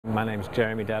My name's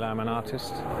Jeremy Dell, I'm an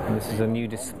artist, and this is a new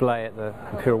display at the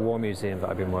Imperial War Museum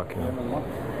that I've been working on.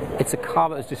 It's a car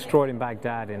that was destroyed in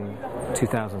Baghdad in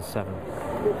 2007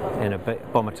 in a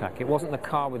bomb attack. It wasn't the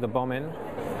car with the bomb in,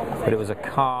 but it was a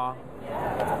car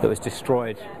that was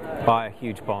destroyed by a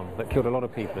huge bomb that killed a lot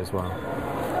of people as well.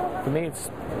 For me,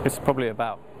 it's probably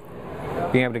about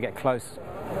being able to get close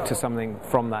to something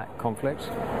from that conflict,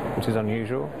 which is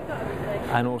unusual,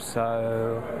 and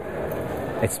also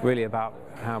it's really about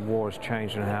how war has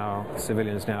changed and how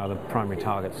civilians now are the primary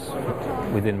targets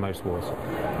within most wars.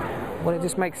 Well, it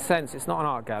just makes sense. It's not an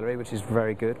art gallery, which is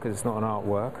very good because it's not an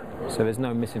artwork, so there's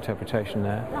no misinterpretation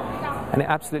there. And it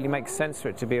absolutely makes sense for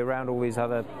it to be around all these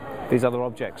other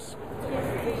objects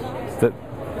that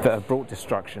have brought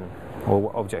destruction,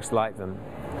 or objects like them.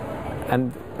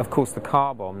 And of course, the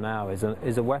car bomb now is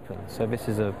a weapon. So this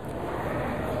is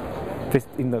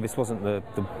even though this wasn't the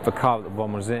car that the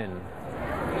bomb was in,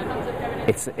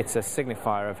 it's a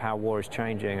signifier of how war is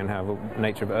changing and how the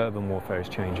nature of urban warfare is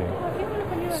changing.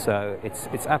 So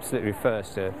it absolutely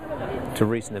refers to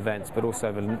recent events, but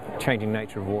also the changing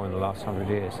nature of war in the last 100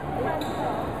 years.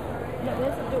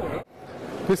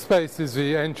 This space is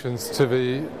the entrance to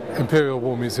the Imperial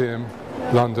War Museum,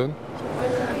 London.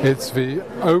 It's the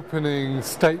opening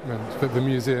statement that the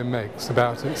museum makes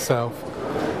about itself.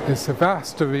 It's a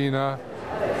vast arena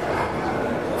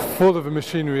full of the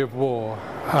machinery of war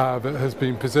that has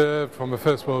been preserved from the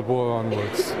First World War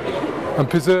onwards. And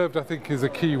preserved, I think, is a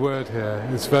key word here.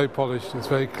 It's very polished, it's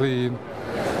very clean.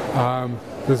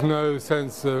 There's no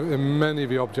sense in many of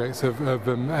the objects of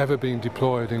them ever being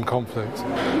deployed in conflict,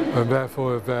 and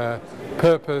therefore of their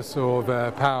purpose or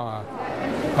their power.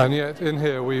 And yet in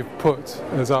here we've put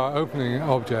as our opening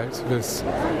object this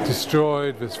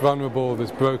destroyed, this vulnerable,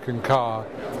 this broken car,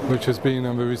 which has been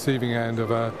on the receiving end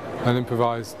of an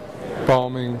improvised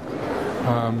bombing.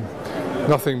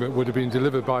 Nothing that would have been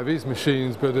delivered by these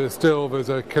machines, but there's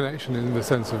a connection in the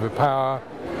sense of the power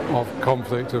of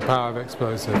conflict, the power of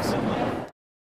explosives.